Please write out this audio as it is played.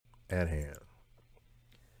at hand.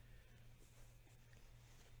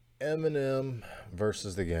 Eminem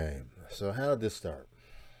versus the Game. So how did this start?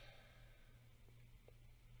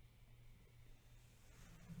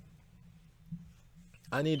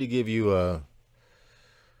 I need to give you a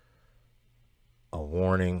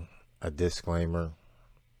warning, a disclaimer.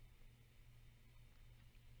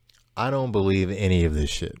 I don't believe any of this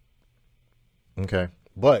shit. Okay.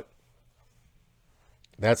 But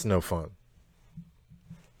that's no fun.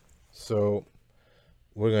 So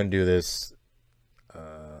we're going to do this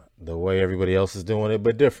the way everybody else is doing it,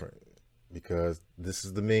 but different. Because this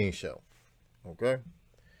is the mean show. Okay?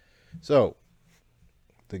 So,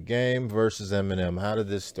 the Game versus Eminem. How did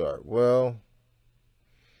this start? Well,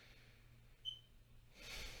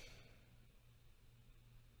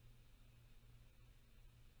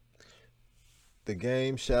 the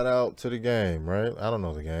Game, shout out to the Game, right? I don't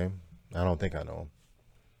know the Game. I don't think I know him.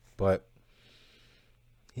 But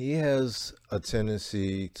he has a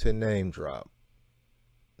tendency to name drop.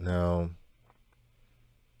 Now,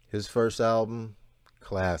 his first album,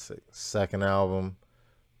 classic. Second album,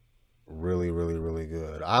 really, really, really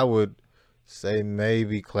good. I would say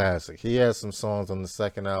maybe classic. He has some songs on the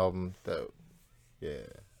second album that, yeah,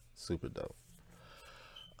 super dope.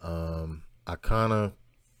 I kind of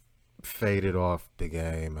faded off the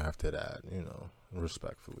Game after that,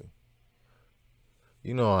 respectfully.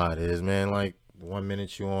 You know how it is, man. Like, 1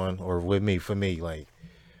 minute you on, or with me, for me, like,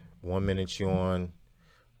 1 minute you on,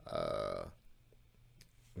 uh,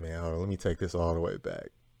 man, hold on, let me take this all the way back.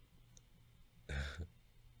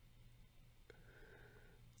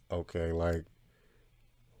 Okay, like,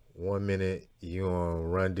 1 minute you on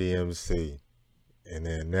Run DMC, and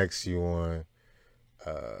then next you on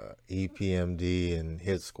EPMD and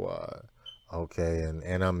Hit Squad. Okay,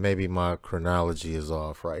 and maybe my chronology is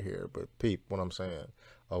off right here, but peep what I'm saying.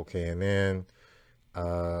 Okay, and then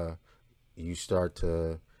uh, you start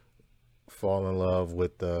to fall in love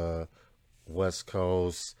with the West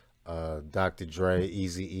Coast, Dr. Dre,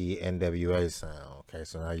 Easy E, NWA sound. Okay,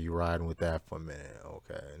 so now you riding with that for a minute.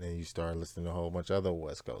 Okay, and then you start listening to a whole bunch of other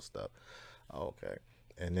West Coast stuff. Okay,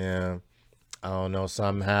 and then I don't know,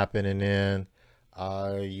 something happened, and then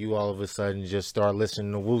you all of a sudden just start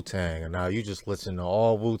listening to Wu Tang, and now you just listen to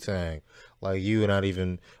all Wu Tang. Like, you not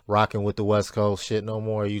even rocking with the West Coast shit no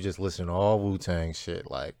more. You just listen to all Wu Tang shit.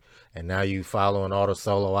 Like, and now you following all the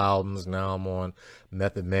solo albums. Now I'm on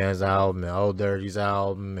Method Man's album and Old Dirty's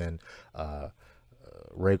album and uh,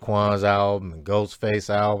 Raekwon's album and Ghostface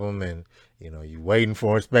album, and you waiting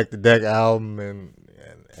for Inspector Deck album and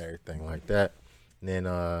everything like that. And then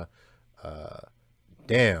uh,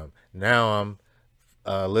 damn, now I'm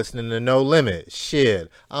listening to No Limit. Shit,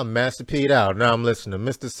 I'm Master Pete out. Now I'm listening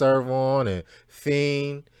to Mr. Servon and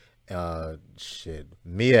Fiend. Shit,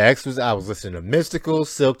 Mia X I was listening to Mystical,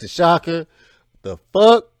 Silk to Shocker. The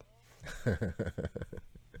fuck?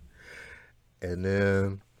 And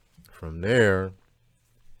then from there,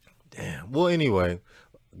 damn. Well, anyway,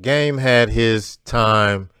 Game had his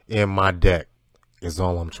time in my deck. Is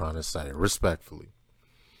all I'm trying to say, respectfully.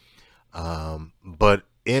 But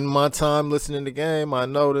in my time listening to Game, I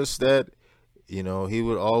noticed that, he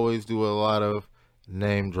would always do a lot of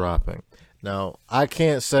name dropping. Now, I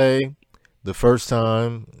can't say the first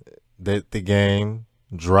time that the Game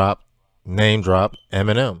name dropped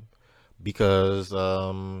Eminem, because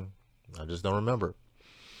I just don't remember.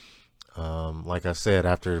 Like I said,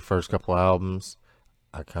 after the first couple albums,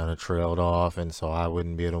 I kind of trailed off, and so I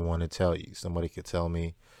wouldn't be the one to tell you. Somebody could tell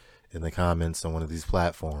me in the comments on one of these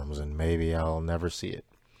platforms, and maybe I'll never see it.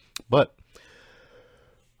 But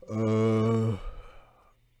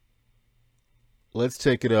let's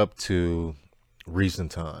take it up to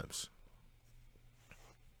recent times.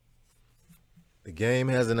 The Game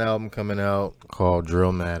has an album coming out called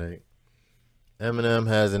Drillmatic. Eminem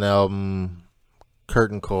has an album,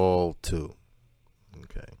 Curtain Call 2.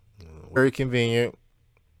 Okay. Very convenient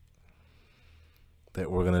that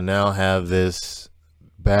we're going to now have this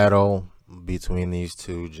battle between these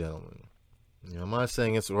two gentlemen. Am I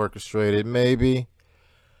saying it's orchestrated? Maybe.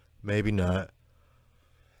 Maybe not.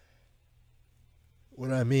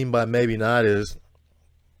 What I mean by maybe not is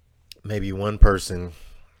maybe one person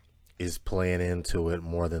is playing into it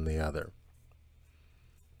more than the other.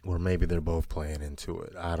 Or maybe they're both playing into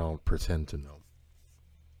it. I don't pretend to know.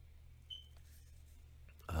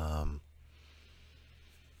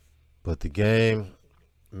 But the Game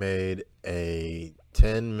made a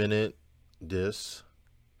 10-minute diss.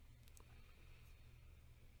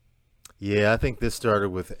 Yeah, I think this started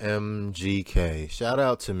with MGK. Shout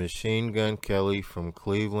out to Machine Gun Kelly from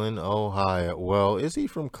Cleveland, Ohio. Well, is he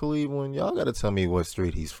from Cleveland? Y'all got to tell me what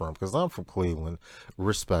street he's from because I'm from Cleveland,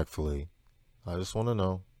 respectfully. I just want to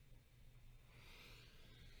know.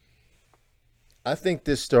 I think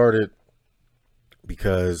this started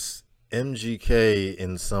because MGK,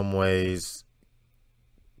 in some ways,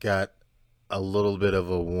 got a little bit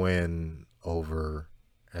of a win over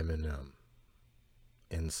Eminem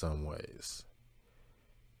in some ways,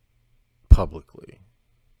 publicly,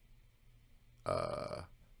 uh,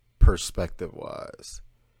 perspective wise.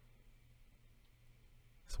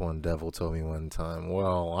 This one devil told me one time,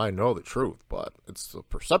 well, I know the truth, but it's the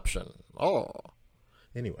perception. Oh.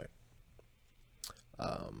 Anyway,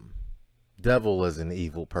 um, devil is an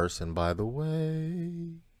evil person, by the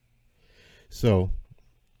way. So,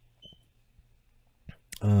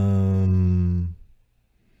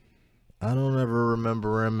 I don't ever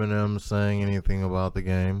remember Eminem saying anything about the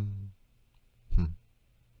game.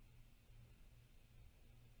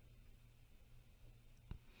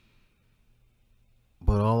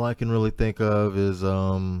 But all I can really think of is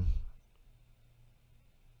the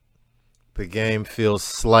game feels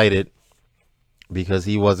slighted because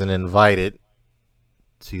he wasn't invited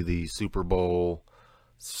to the Super Bowl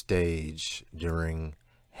stage during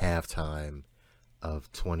halftime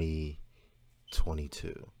of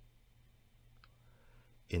 2022.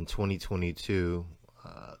 In 2022,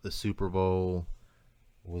 the Super Bowl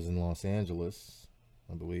was in Los Angeles,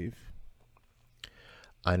 I believe.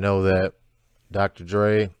 I know that Dr.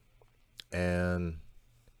 Dre and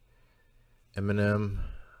Eminem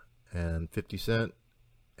and 50 Cent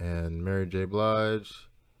and Mary J. Blige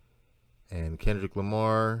and Kendrick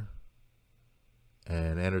Lamar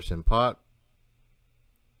and Anderson .Paak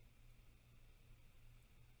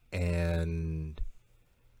and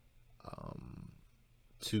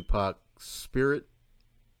Tupac Spirit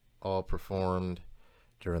all performed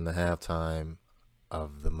during the halftime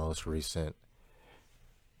of the most recent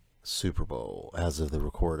Super Bowl as of the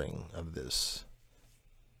recording of this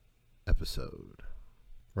episode,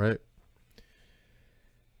 right?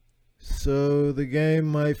 So the game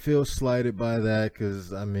might feel slighted by that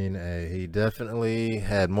because, I mean, he definitely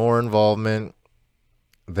had more involvement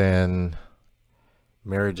than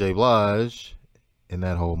Mary J. Blige in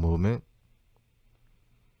that whole movement.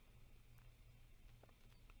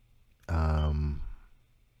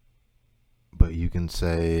 But you can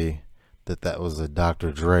say that was a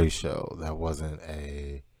Dr. Dre show. That wasn't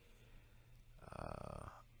a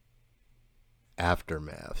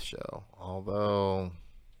Aftermath show. Although,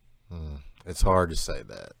 it's hard to say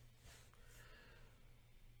that.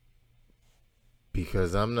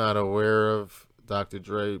 Because I'm not aware of Dr.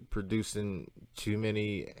 Dre producing too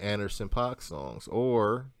many Anderson .Paak songs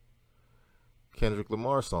or Kendrick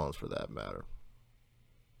Lamar songs for that matter.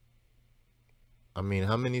 I mean,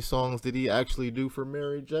 how many songs did he actually do for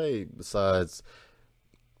Mary J. besides,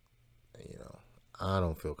 I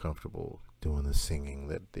don't feel comfortable doing the singing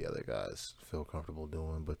that the other guys feel comfortable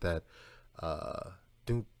doing, but that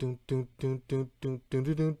you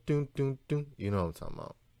know what I'm talking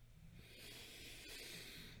about.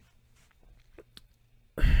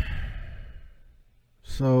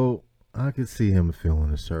 So I could see him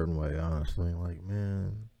feeling a certain way, honestly. Like,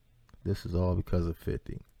 man, this is all because of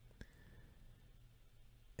 50.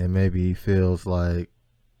 And maybe he feels like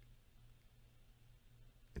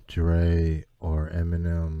Dre or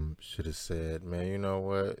Eminem should have said, man, you know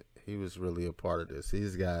what? He was really a part of this.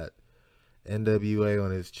 He's got NWA on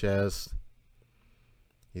his chest.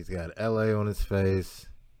 He's got LA on his face.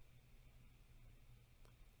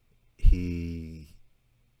 He,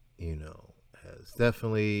 has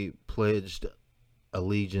definitely pledged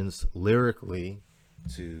allegiance lyrically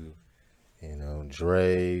to,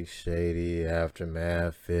 Dre, Shady,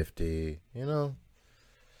 Aftermath, 50,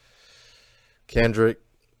 Kendrick,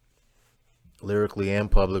 lyrically and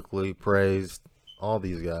publicly praised all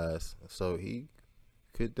these guys. So he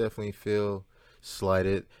could definitely feel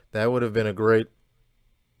slighted. That would have been a great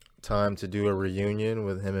time to do a reunion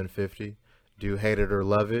with him and 50. Do Hate It or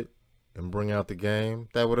Love It and bring out the game.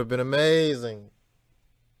 That would have been amazing.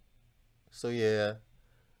 So yeah,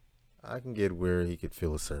 I can get where he could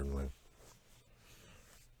feel a certain way.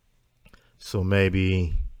 So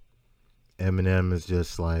maybe Eminem is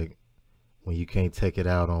just like, when you can't take it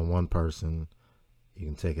out on one person, you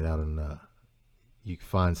can take it out on you can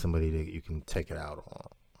find somebody that you can take it out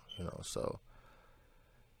on, so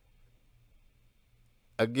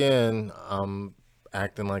again, I'm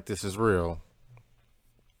acting like this is real.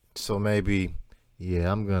 So maybe,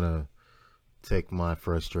 yeah, I'm gonna take my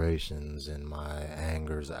frustrations and my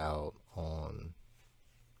angers out on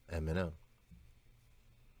Eminem.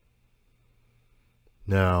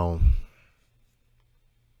 Now,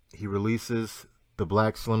 he releases the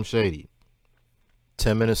Black Slim Shady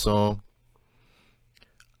 10-minute song.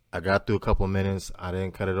 I got through a couple of minutes. I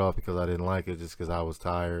didn't cut it off because I didn't like it, just because I was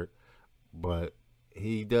tired. But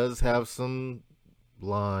he does have some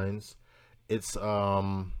lines. It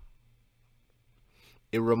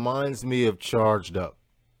reminds me of Charged Up.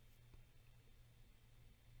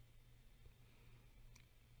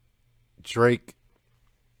 Drake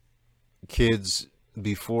kids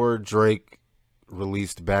before Drake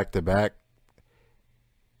released Back to Back,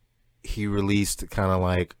 he released kind of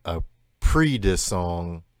like a pre-diss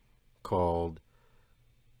song called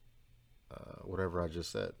whatever I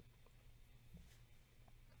just said.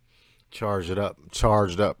 Charged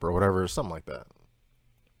up, or whatever, something like that.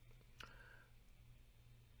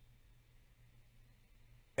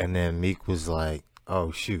 And then Meek was like,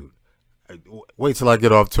 "Oh shoot, wait till I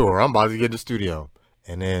get off tour. I'm about to get in the studio."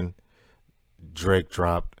 And then Drake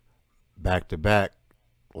dropped Back to Back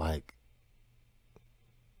like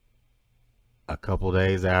a couple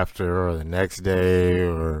days after, or the next day,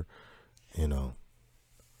 or you know.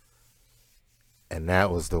 And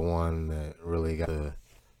that was the one that really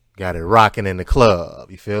got it rocking in the club.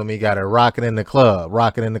 You feel me? Got it rocking in the club,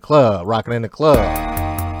 rocking in the club, rocking in the club.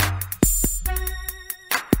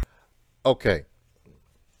 Okay.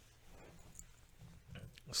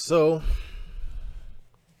 So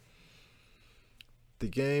the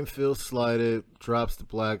game feels slighted, drops the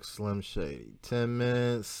Black Slim Shady. 10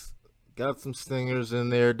 minutes, got some stingers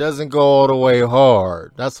in there. Doesn't go all the way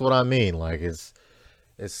hard. That's what I mean. Like it's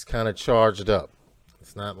kind of charged up.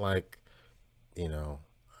 It's not like, I'm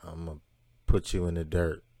going to put you in the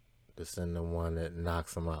dirt to send the one that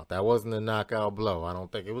knocks them out. That wasn't a knockout blow. I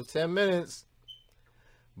don't think it was 10 minutes.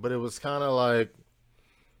 But it was kind of like,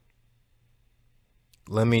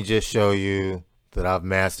 let me just show you that I've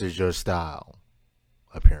mastered your style,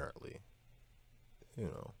 apparently.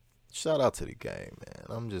 Shout out to the game,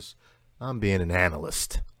 man. I'm being an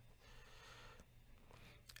analyst.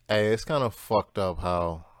 Hey, it's kind of fucked up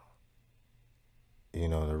how,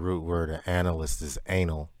 the root word of analyst is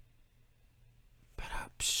anal.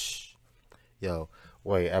 Yo,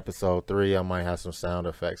 wait, episode 3, I might have some sound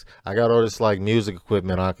effects. I got all this music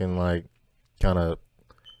equipment I can kind of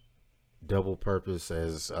double purpose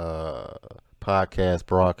as podcast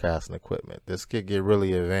broadcasting equipment. This could get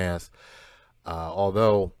really advanced.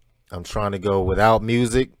 Although I'm trying to go without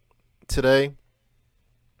music today,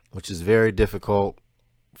 which is very difficult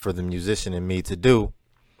for the musician in me to do.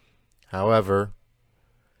 However,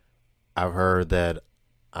 I've heard that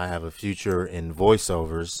I have a future in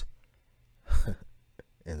voiceovers.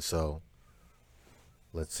 And so,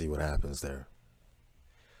 let's see what happens there.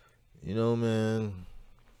 Man,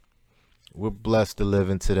 we're blessed to live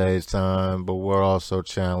in today's time, but we're also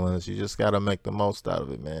challenged. You just got to make the most out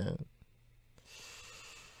of it, man.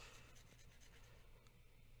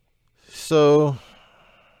 So,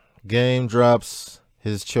 Game drops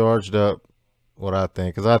his Charged Up, what I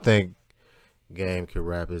think. Because I think Game could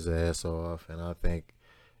rap his ass off. And I think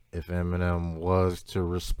if Eminem was to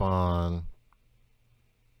respond,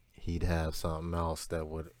 he'd have something else that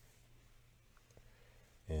would,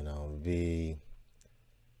 be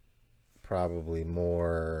probably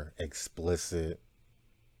more explicit.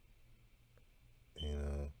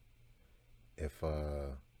 If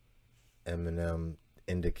Eminem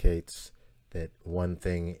indicates that one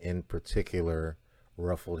thing in particular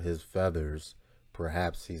ruffled his feathers,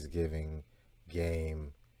 perhaps he's giving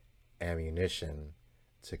Game ammunition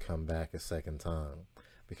to come back a second time.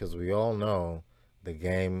 Because we all know the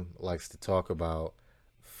Game likes to talk about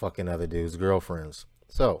fucking other dudes' girlfriends.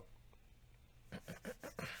 So,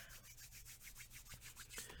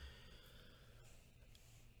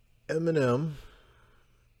 Eminem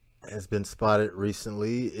has been spotted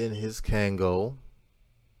recently in his Kango.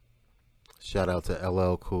 Shout out to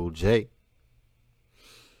LL Cool J.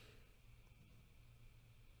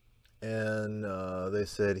 And they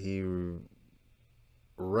said he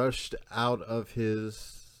rushed out of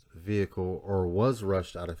his vehicle, or was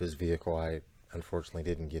rushed out of his vehicle. I unfortunately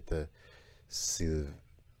didn't get to see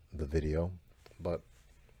the video,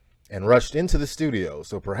 and rushed into the studio.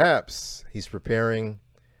 So perhaps he's preparing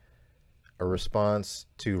a response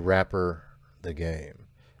to rapper The Game.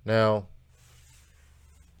 Now,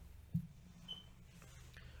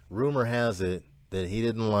 rumor has it that he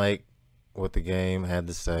didn't like what The Game had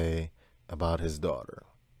to say about his daughter.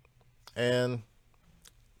 And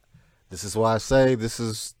this is why I say this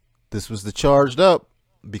was the Charged Up,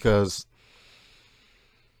 because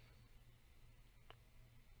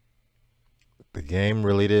The Game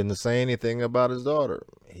really didn't say anything about his daughter.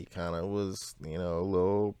 he kind of was, a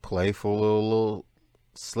little playful, little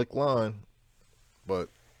slick line, but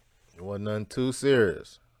it wasn't nothing too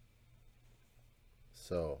serious.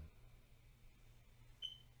 So,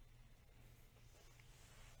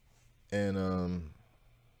 and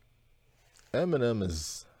Eminem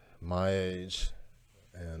is my age,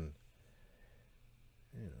 and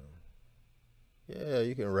you know, yeah,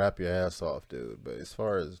 you can rap your ass off, dude. But as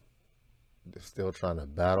far as still trying to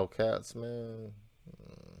battle cats, man,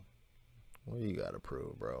 what you got to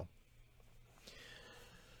prove, bro?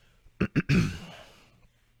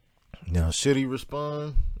 Now, should he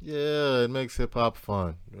respond? Yeah, it makes hip hop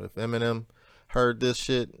fun. If Eminem heard this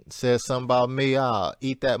shit, said something about me, I'll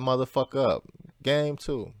eat that motherfucker up. Game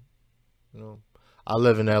too. You know, I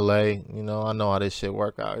live in LA. I know how this shit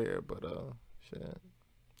work out here. But shit,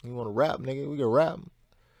 you want to rap, nigga? We can rap.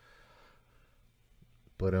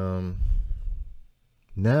 But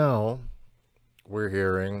now we're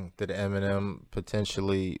hearing that Eminem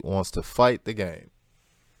potentially wants to fight the game.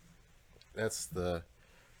 That's the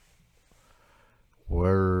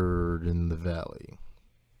word in the valley.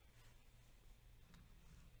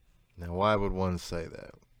 Now, why would one say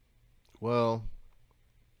that? Well,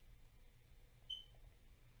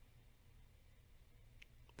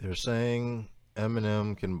 they're saying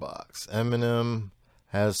Eminem can box. Eminem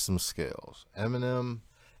has some skills. Eminem,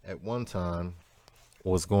 at one time,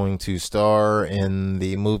 was going to star in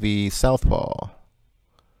the movie Southpaw.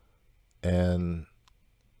 And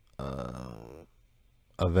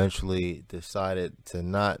eventually decided to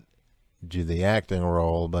not do the acting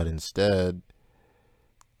role, but instead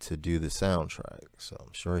to do the soundtrack. So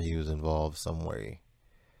I'm sure he was involved some way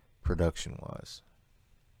production-wise.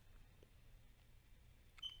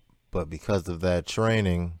 But because of that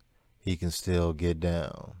training, he can still get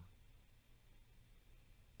down.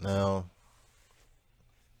 Now,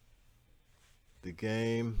 the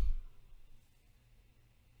game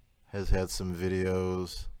has had some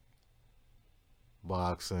videos,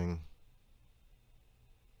 boxing,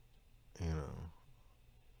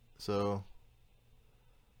 so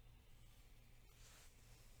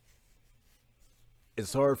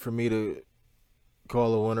it's hard for me to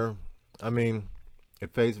call a winner. I mean,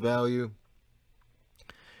 at face value,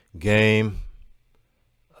 Game,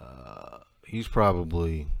 he's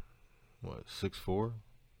probably, 6'4"?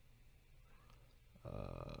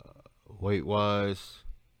 Weight-wise,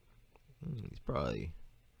 he's probably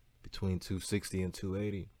between 260 and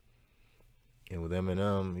 280. And with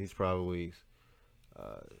Eminem, he's probably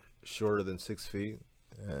shorter than 6 feet,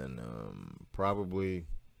 and probably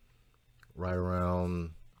right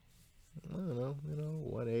around, I don't know,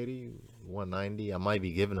 180, 190. I might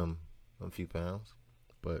be giving him a few pounds,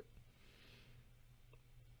 but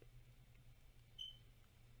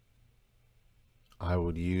I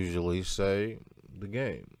would usually say the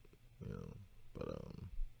game, but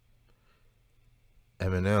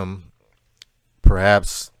Eminem,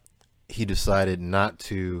 perhaps he decided not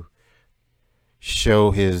to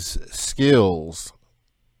show his skills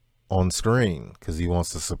on screen because he wants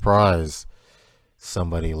to surprise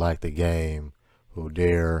somebody like the game who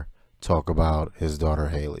dare talk about his daughter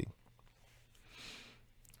Haley.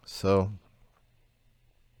 So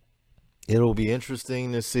it'll be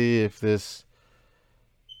interesting to see if this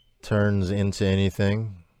turns into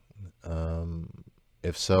anything.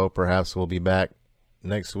 If so, perhaps we'll be back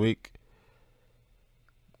next week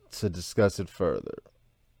to discuss it further.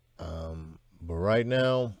 But right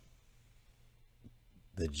now,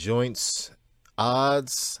 the joints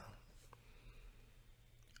odds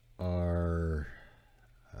are,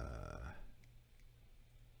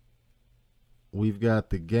 we've got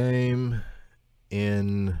the game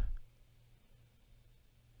in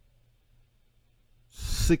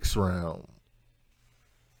 6th round.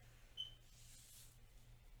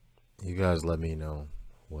 You guys let me know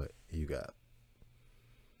what you got.